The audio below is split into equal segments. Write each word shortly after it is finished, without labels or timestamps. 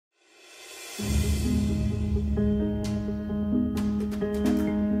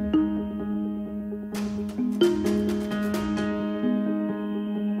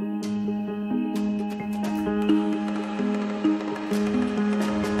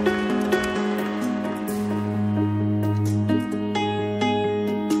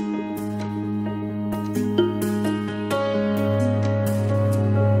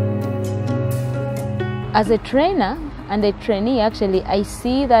As a trainer and a trainee, actually, I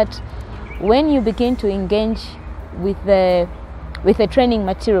see that when you begin to engage with the training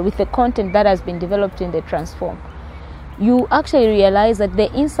material, with the content that has been developed in the Transform, you actually realize that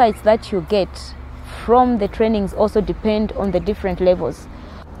the insights that you get from the trainings also depend on the different levels.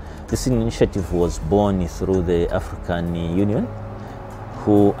 This initiative was born through the African Union,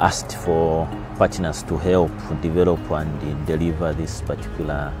 who asked for partners to help develop and deliver this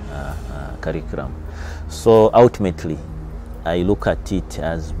particular curriculum. So ultimately, I look at it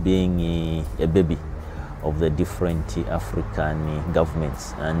as being a baby of the different African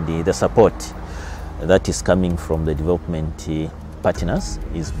governments, and the support that is coming from the development partners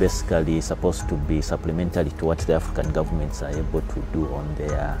is basically supposed to be supplementary to what the African governments are able to do on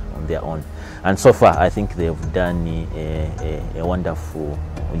their own. And so far, I think they have done a wonderful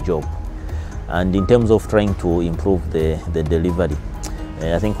job. And in terms of trying to improve the delivery,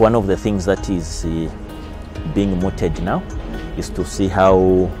 I think one of the things that is being mooted now is to see how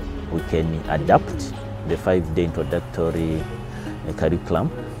we can adapt the 5-day introductory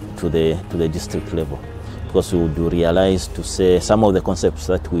curriculum to the district level, because we do realize to say some of the concepts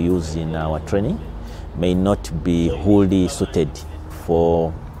that we use in our training may not be wholly suited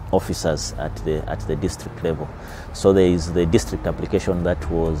for officers at the district level. So there is the district application that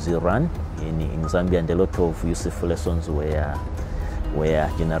was run in Zambia, and a lot of useful lessons were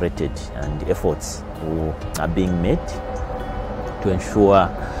generated, and efforts are being made to ensure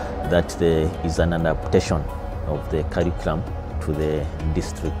that there is an adaptation of the curriculum to the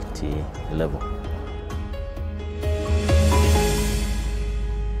district level.